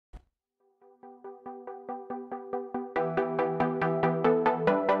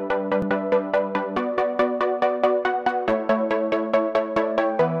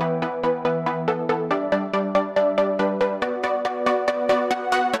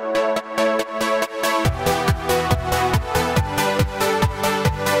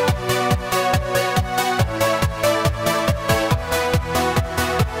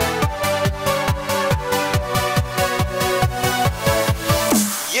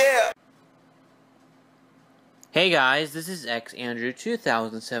Hey guys, this is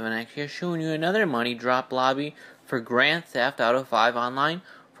XAndrew2007X here showing you another money drop lobby for Grand Theft Auto 5 Online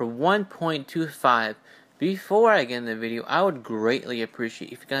for 1.25. Before I get in the video, I would greatly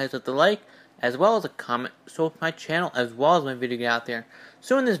appreciate if you guys left a like as well as a comment so if my channel as well as my video get out there.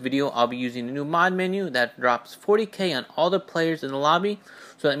 So in this video, I'll be using the new mod menu that drops 40k on all the players in the lobby,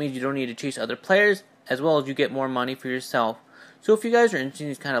 so that means you don't need to chase other players as well as you get more money for yourself. So if you guys are interested in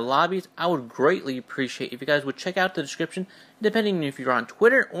these kind of lobbies, I would greatly appreciate if you guys would check out the description. Depending on if you're on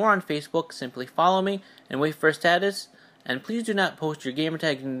Twitter or on Facebook, simply follow me and wait for a status. And please do not post your gamer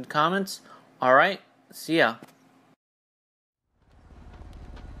tag in the comments. Alright, see ya.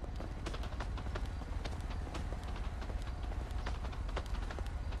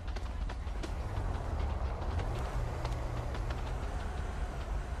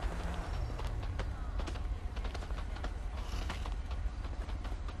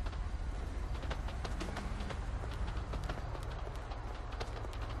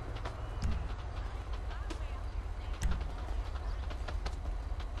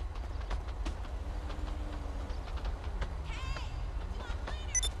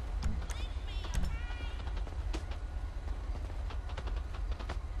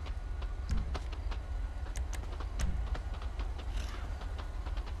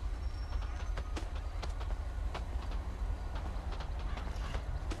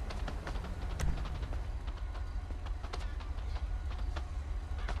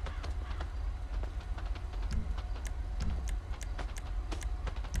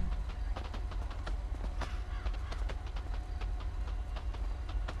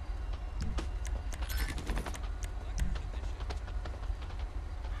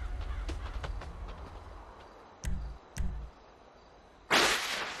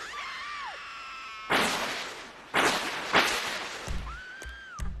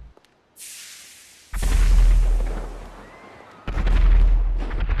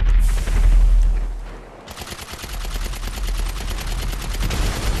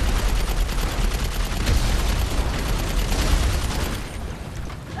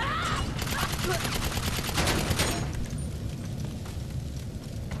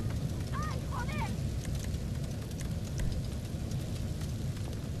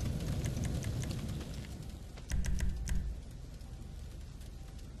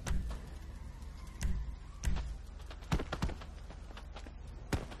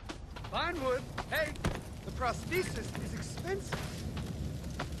 Vinewood, hey, the prosthesis is expensive.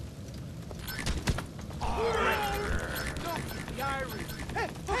 Don't be the Irish. Hey,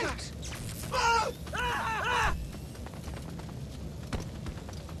 folks! Oh! Ah!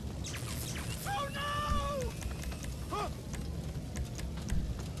 Oh no! Huh.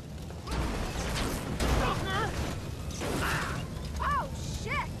 Oh,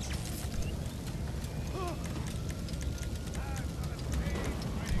 shit!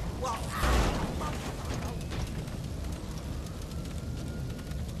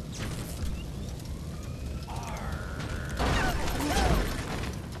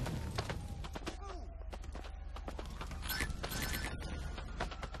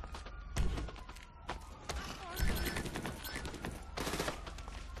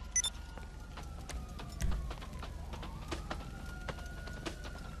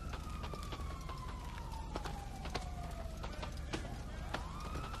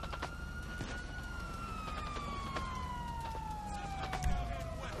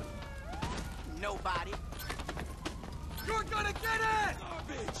 Nobody. You're gonna get it!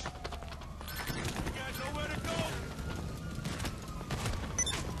 Garbage! You got nowhere to go?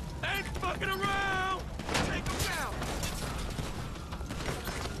 Ain't fucking around! Take him down!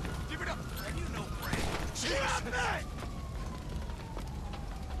 Give it up! And you know Frank. Drop that!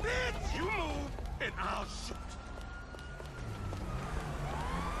 Bitch! You move, and I'll shoot.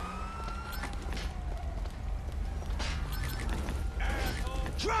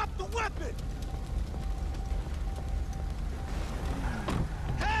 Drop the weapon!